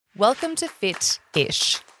Welcome to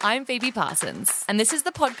Fit-ish. I'm Phoebe Parsons, and this is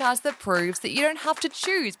the podcast that proves that you don't have to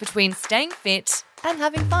choose between staying fit and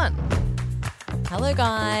having fun. Hello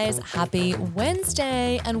guys, happy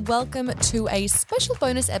Wednesday and welcome to a special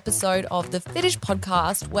bonus episode of the Fit-ish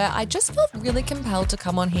podcast where I just felt really compelled to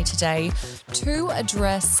come on here today to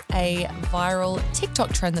address a viral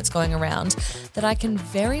TikTok trend that's going around that I can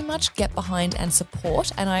very much get behind and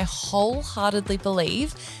support, and I wholeheartedly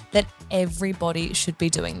believe that everybody should be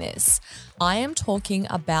doing this. I am talking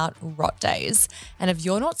about rot days. And if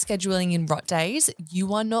you're not scheduling in rot days,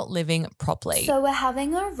 you are not living properly. So we're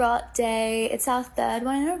having a rot day. It's our third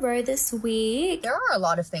one in a row this week. There are a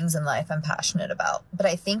lot of things in life I'm passionate about, but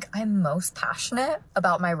I think I'm most passionate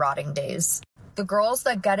about my rotting days. The girls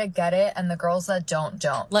that get it, and the girls that don't.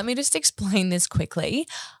 Let me just explain this quickly.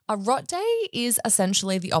 A rot day is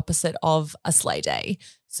essentially the opposite of a slay day.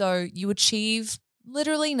 So you achieve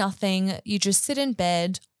literally nothing. You just sit in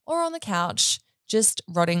bed or on the couch, just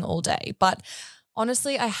rotting all day. But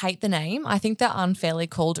honestly, I hate the name. I think they're unfairly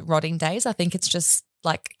called rotting days. I think it's just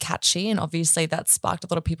like catchy, and obviously that sparked a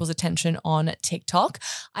lot of people's attention on TikTok.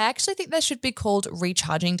 I actually think they should be called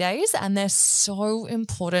recharging days, and they're so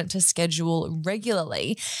important to schedule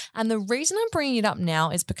regularly. And the reason I'm bringing it up now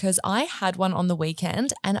is because I had one on the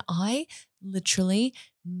weekend and I literally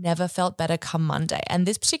never felt better come Monday. And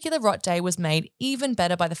this particular rot day was made even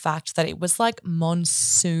better by the fact that it was like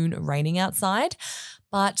monsoon raining outside.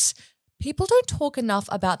 But people don't talk enough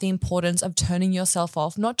about the importance of turning yourself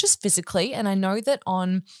off, not just physically. And I know that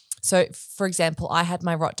so for example, I had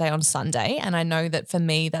my rot day on Sunday, and I know that for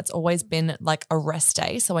me, that's always been like a rest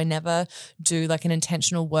day. So I never do like an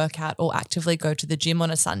intentional workout or actively go to the gym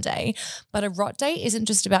on a Sunday. But a rot day isn't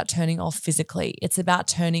just about turning off physically. It's about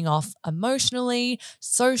turning off emotionally,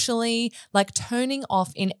 socially, like turning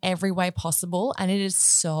off in every way possible. And it is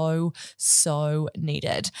so, so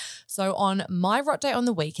needed. So on my rot day on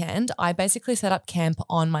the weekend, I basically set up camp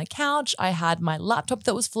on my couch. I had my laptop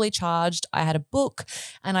that was fully charged. I had a book,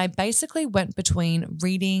 and I basically went between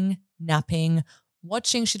reading, napping,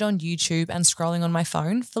 watching shit on YouTube, and scrolling on my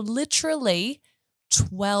phone for literally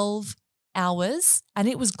 12 hours, and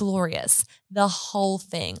it was glorious. The whole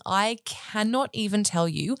thing. I cannot even tell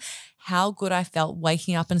you how good I felt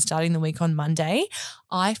waking up and starting the week on Monday.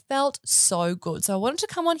 I felt so good. So I wanted to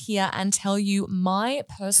come on here and tell you my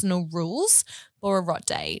personal rules for a rot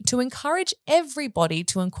day to encourage everybody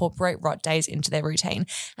to incorporate rot days into their routine.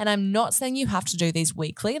 And I'm not saying you have to do these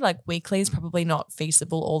weekly. Like weekly is probably not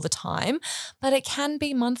feasible all the time, but it can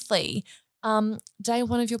be monthly. Day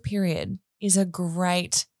one of your period is a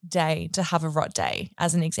great day to have a rot day,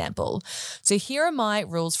 as an example. So here are my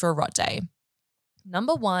rules for a rot day.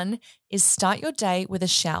 Number one is start your day with a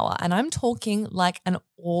shower, and I'm talking like an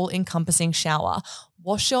all-encompassing shower.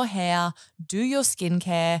 Wash your hair, do your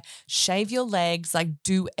skincare, shave your legs, like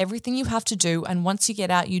do everything you have to do. And once you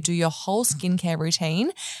get out, you do your whole skincare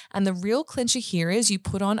routine. And the real clincher here is you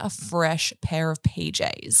put on a fresh pair of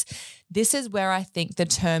PJs. This is where I think the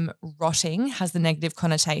term rotting has the negative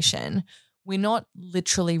connotation. We're not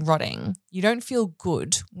literally rotting. You don't feel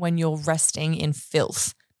good when you're resting in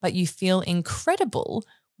filth, but you feel incredible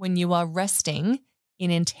when you are resting in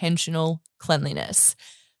intentional cleanliness.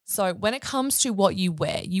 So when it comes to what you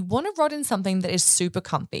wear, you want to rot in something that is super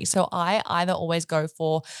comfy. So I either always go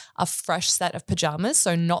for a fresh set of pajamas,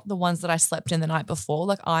 so not the ones that I slept in the night before.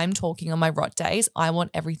 Like I'm talking on my rot days, I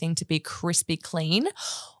want everything to be crispy clean,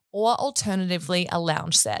 or alternatively a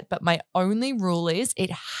lounge set. But my only rule is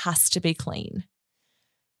it has to be clean.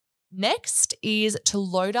 Next is to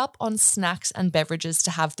load up on snacks and beverages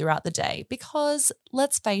to have throughout the day, because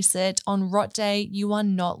let's face it, on rot day, you are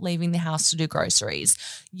not leaving the house to do groceries.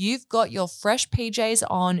 You've got your fresh PJs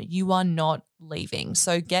on, you are not leaving.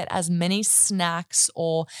 So get as many snacks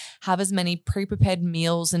or have as many pre-prepared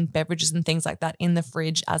meals and beverages and things like that in the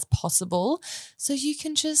fridge as possible so you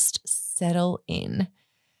can just settle in.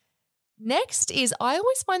 Next is I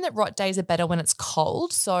always find that rot days are better when it's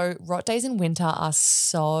cold. So rot days in winter are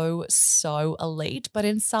so, so elite. But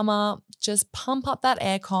in summer, just pump up that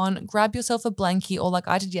aircon, grab yourself a blankie or like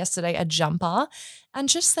I did yesterday, a jumper, and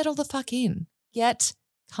just settle the fuck in. Get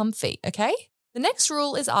comfy, okay? The next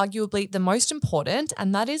rule is arguably the most important,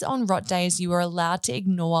 and that is on rot days, you are allowed to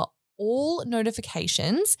ignore all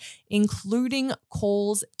notifications, including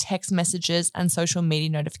calls, text messages, and social media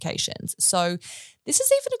notifications. So this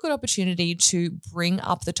is even a good opportunity to bring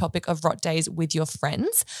up the topic of rot days with your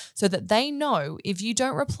friends so that they know if you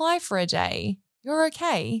don't reply for a day, you're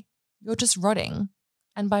okay. You're just rotting.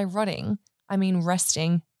 And by rotting, I mean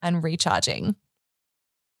resting and recharging.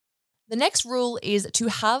 The next rule is to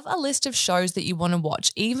have a list of shows that you want to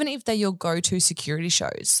watch, even if they're your go-to security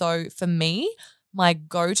shows. So for me, my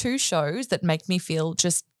go-to shows that make me feel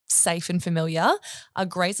just safe and familiar are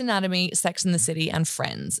Grey's Anatomy, Sex and the City, and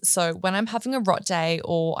Friends. So when I'm having a rot day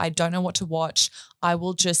or I don't know what to watch, I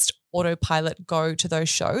will just autopilot go to those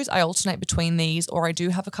shows. I alternate between these, or I do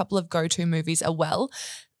have a couple of go-to movies as well.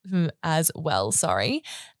 And I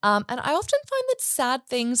often find that sad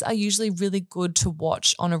things are usually really good to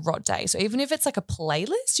watch on a rot day. So even if it's like a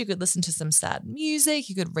playlist, you could listen to some sad music,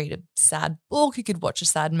 you could read a sad book, you could watch a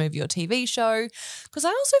sad movie or TV show. Because I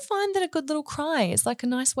also find that a good little cry is like a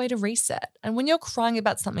nice way to reset. And when you're crying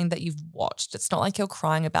about something that you've watched, it's not like you're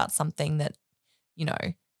crying about something that,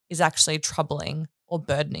 is actually troubling or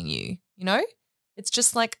burdening you, It's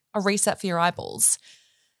just like a reset for your eyeballs.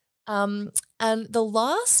 And the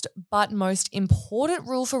last but most important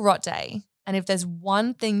rule for rot day, and if there's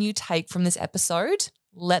one thing you take from this episode,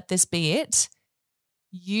 let this be it.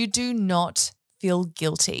 You do not feel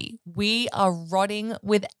guilty. We are rotting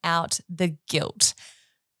without the guilt.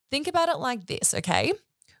 Think about it like this, okay?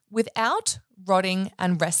 Without rotting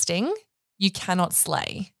and resting, you cannot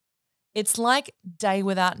slay. It's like day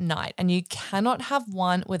without night, and you cannot have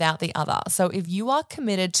one without the other. So if you are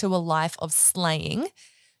committed to a life of slaying,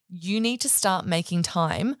 you need to start making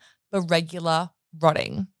time for regular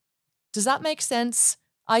rotting. Does that make sense?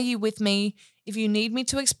 Are you with me? If you need me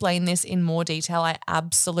to explain this in more detail, I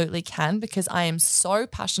absolutely can, because I am so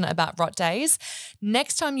passionate about rot days.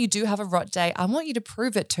 Next time you do have a rot day, I want you to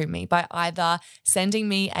prove it to me by either sending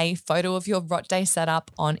me a photo of your rot day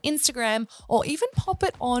setup on Instagram, or even pop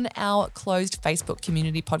it on our closed Facebook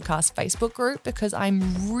community podcast Facebook group, because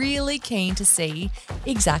I'm really keen to see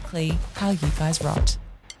exactly how you guys rot.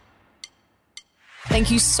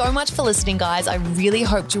 Thank you so much for listening, guys. I really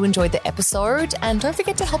hope you enjoyed the episode. And don't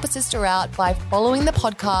forget to help a sister out by following the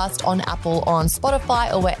podcast on Apple or on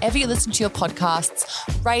Spotify or wherever you listen to your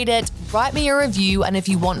podcasts. Rate it, write me a review. And if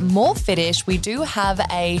you want more Fittish, we do have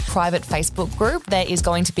a private Facebook group. There is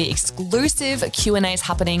going to be exclusive Q&As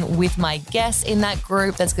happening with my guests in that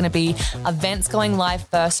group. There's going to be events going live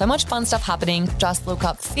first. So much fun stuff happening. Just look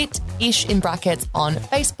up Fit-ish in brackets on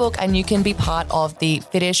Facebook and you can be part of the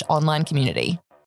Fittish online community.